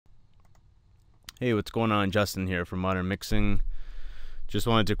Hey, what's going on? Justin here from Modern Mixing. Just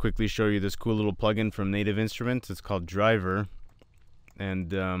wanted to quickly show you this cool little plugin from Native Instruments. It's called Driver,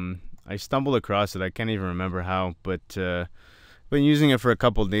 and I stumbled across it. I can't even remember how, but been using it for a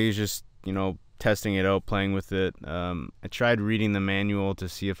couple days, just testing it out, playing with it. I tried reading the manual to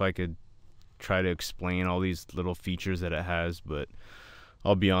see if I could try to explain all these little features that it has, but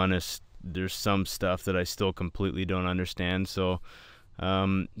I'll be honest, there's some stuff that I still completely don't understand. So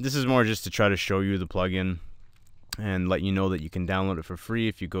this is more just to try to show you the plugin and let you know that you can download it for free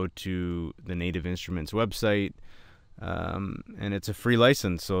if you go to the Native Instruments website, and it's a free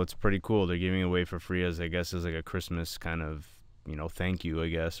license, so it's pretty cool. They're giving it away for free as, I guess, as like a Christmas kind of thank you, I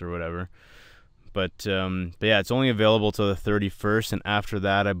guess, or whatever. But yeah, it's only available till the 31st, and after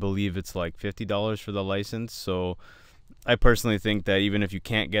that I believe it's like $50 for the license. So I personally think that even if you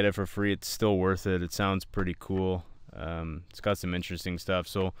can't get it for free, it's still worth it. It sounds pretty cool. It's got some interesting stuff.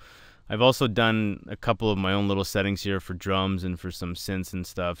 So I've also done a couple of my own little settings here for drums and for some synths and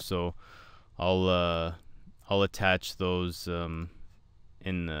stuff. So I'll attach those in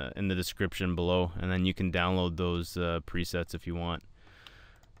the description below, and then you can download those presets if you want.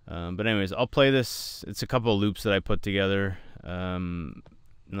 But anyways, I'll play this. It's a couple of loops that I put together, and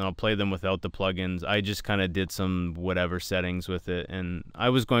I'll play them without the plugins. I just kind of did some whatever settings with it, and I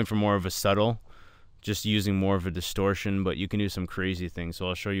was going for more of a subtle, just using more of a distortion, but you can do some crazy things. So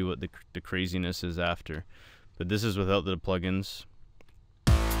I'll show you what the craziness is after. But this is without the plugins.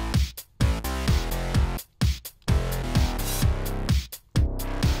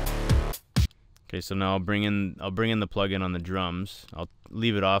 Okay, so now I'll bring in the plugin on the drums. I'll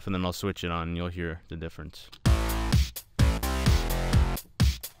leave it off and then I'll switch it on and you'll hear the difference.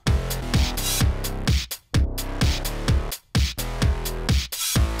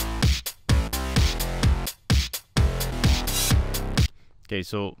 Okay,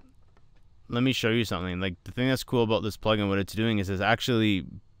 so let me show you something. Like, the thing that's cool about this plugin, what it's doing is it's actually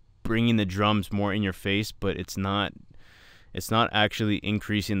bringing the drums more in your face, but it's not actually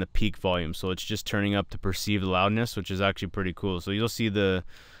increasing the peak volume. So it's just turning up the perceived loudness, which is actually pretty cool. So you'll see the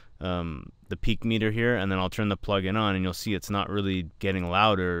peak meter here, and then I'll turn the plugin on and you'll see it's not really getting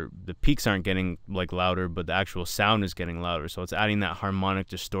louder. The peaks aren't getting like louder, but the actual sound is getting louder. So it's adding that harmonic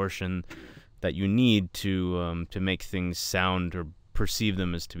distortion that you need to make things sound or perceive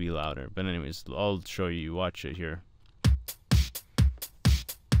them as to be louder. But anyways, I'll show you. Watch it here.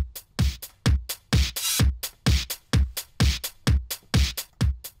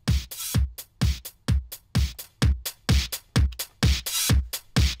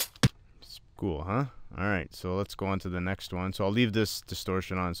 It's cool, huh? Alright, so let's go on to the next one. So I'll leave this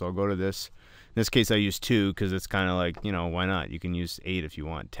distortion on, so I'll go to this. In this case I use 2 because it's kind of like, why not? You can use 8 if you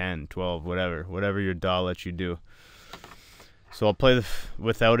want, 10, 12, whatever your DAW lets you do. So I'll play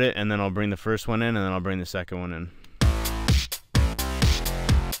without it, and then I'll bring the first one in, and then I'll bring the second one in.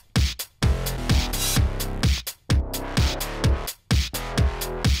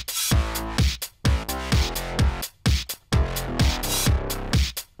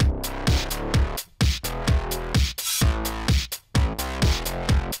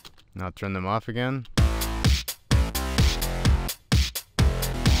 Now turn them off again.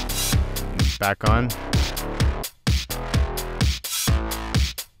 Back on.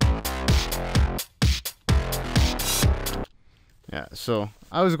 Yeah, so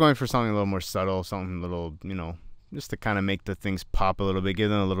I was going for something a little more subtle, something a little, just to kind of make the things pop a little bit, give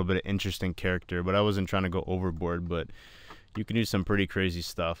them a little bit of interesting character, but I wasn't trying to go overboard. But you can do some pretty crazy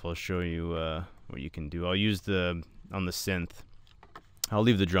stuff. I'll show you what you can do. I'll use on the synth. I'll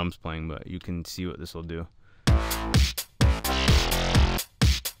leave the drums playing, but you can see what this will do.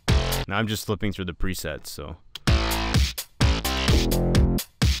 Now I'm just flipping through the presets, so.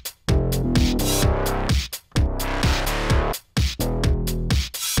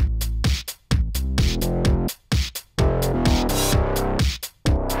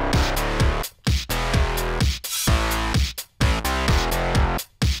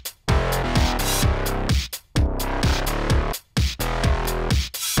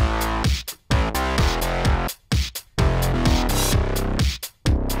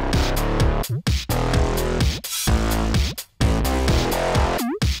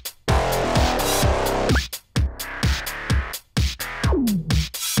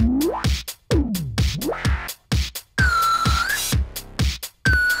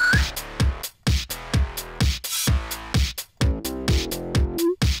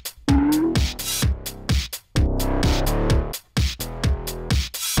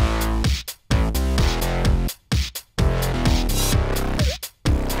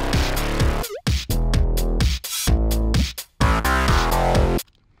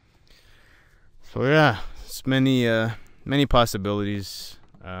 So yeah, it's many possibilities.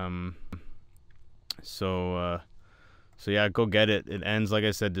 So yeah, go get it. It ends, like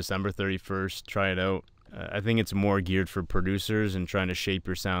I said, December 31st. Try it out. I think it's more geared for producers and trying to shape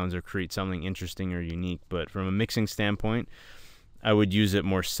your sounds or create something interesting or unique. But from a mixing standpoint, I would use it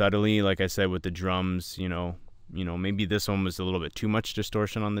more subtly. Like I said, with the drums, you know, maybe this one was a little bit too much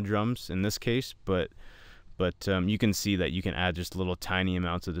distortion on the drums in this case, but you can see that you can add just little tiny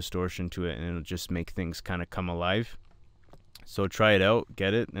amounts of distortion to it, and it'll just make things kind of come alive. So try it out,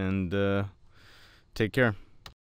 get it, and take care.